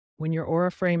When your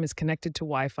Aura frame is connected to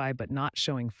Wi-Fi but not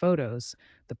showing photos,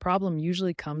 the problem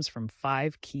usually comes from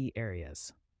 5 key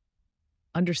areas.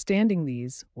 Understanding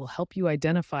these will help you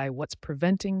identify what's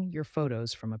preventing your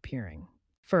photos from appearing.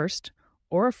 First,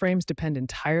 Aura frames depend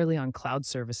entirely on cloud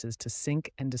services to sync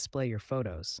and display your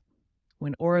photos.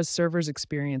 When Aura's servers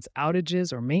experience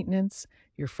outages or maintenance,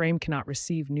 your frame cannot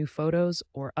receive new photos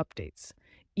or updates,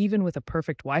 even with a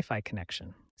perfect Wi-Fi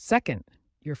connection. Second,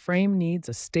 your frame needs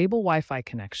a stable Wi-Fi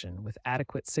connection with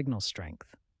adequate signal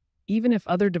strength. Even if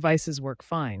other devices work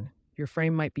fine, your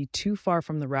frame might be too far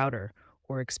from the router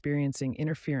or experiencing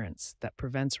interference that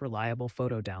prevents reliable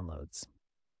photo downloads.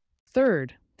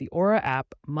 Third, the Aura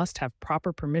app must have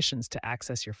proper permissions to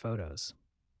access your photos.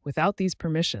 Without these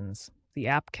permissions, the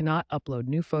app cannot upload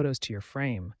new photos to your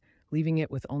frame, leaving it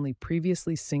with only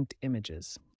previously synced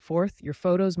images. Fourth, your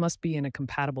photos must be in a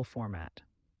compatible format.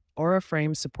 Aura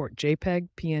frames support JPEG,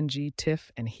 PNG,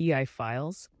 TIFF, and HEIF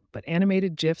files, but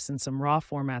animated GIFs and some RAW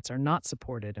formats are not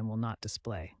supported and will not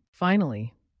display.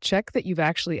 Finally, check that you've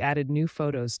actually added new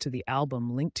photos to the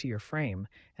album linked to your frame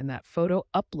and that photo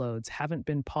uploads haven't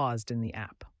been paused in the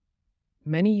app.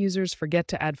 Many users forget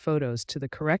to add photos to the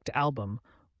correct album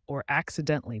or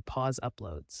accidentally pause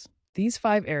uploads. These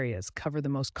 5 areas cover the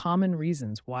most common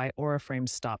reasons why Aura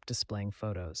frames stop displaying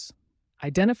photos.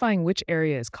 Identifying which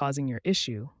area is causing your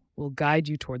issue will guide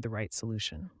you toward the right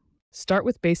solution. Start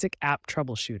with basic app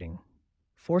troubleshooting.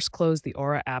 Force close the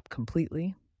Aura app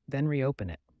completely, then reopen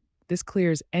it. This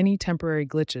clears any temporary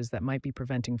glitches that might be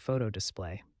preventing photo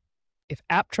display. If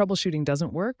app troubleshooting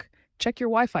doesn't work, check your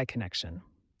Wi-Fi connection.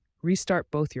 Restart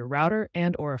both your router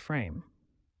and Aura frame.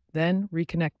 Then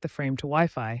reconnect the frame to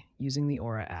Wi-Fi using the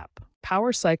Aura app.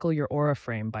 Power cycle your Aura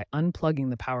frame by unplugging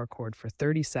the power cord for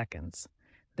 30 seconds,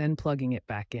 then plugging it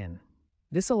back in.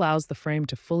 This allows the frame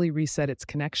to fully reset its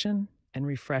connection and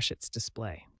refresh its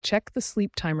display. Check the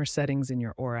sleep timer settings in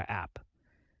your Aura app.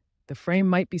 The frame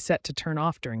might be set to turn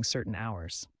off during certain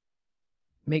hours.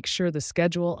 Make sure the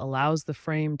schedule allows the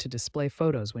frame to display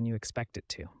photos when you expect it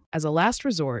to. As a last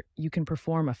resort, you can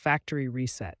perform a factory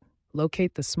reset.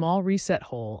 Locate the small reset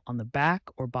hole on the back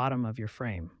or bottom of your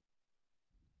frame.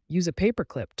 Use a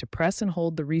paperclip to press and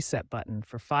hold the reset button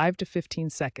for 5 to 15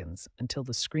 seconds until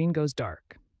the screen goes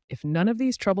dark. If none of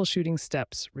these troubleshooting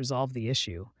steps resolve the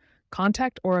issue,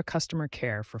 contact Aura customer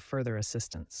care for further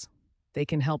assistance. They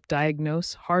can help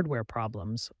diagnose hardware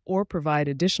problems or provide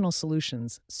additional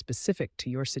solutions specific to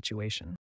your situation.